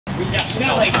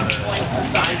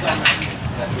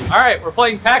Alright, we're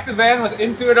playing Pack the Van with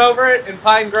Into It Over It in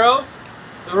Pinegrove.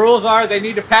 The rules are they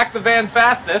need to pack the van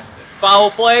fastest.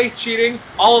 Foul play, cheating,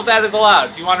 all of that is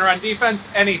allowed. Do you want to run defense?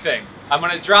 Anything. I'm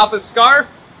going to drop a scarf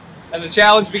and the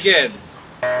challenge begins.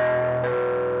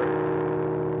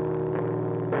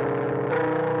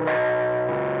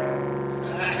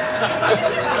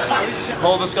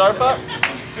 Hold the scarf up.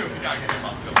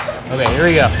 Okay, here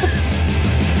we go.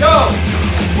 Go!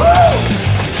 Woo!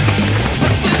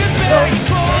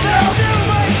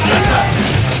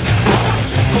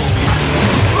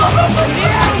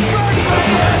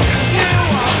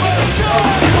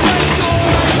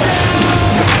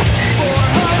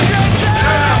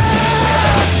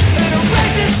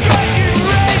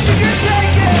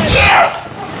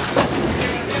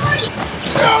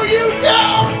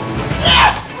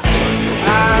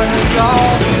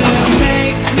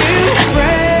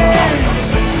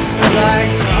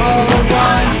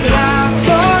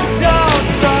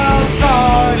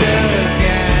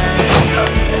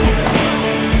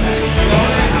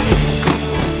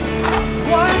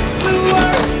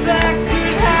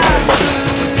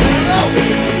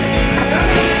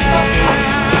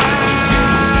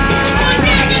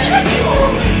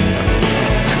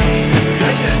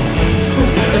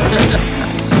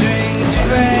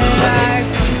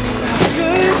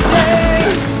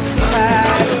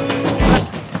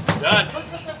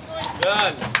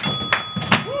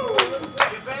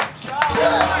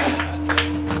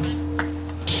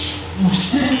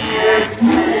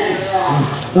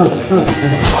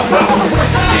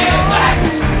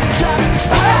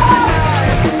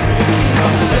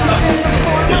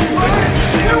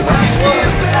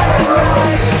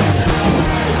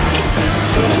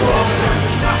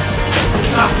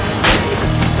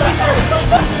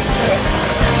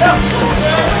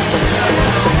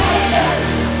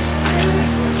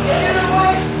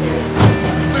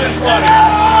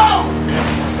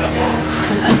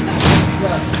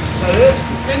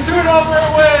 Into It Over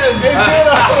It wins! Into It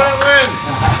Over It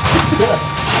wins!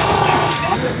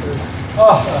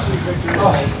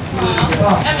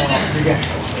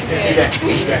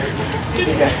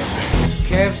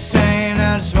 Kept saying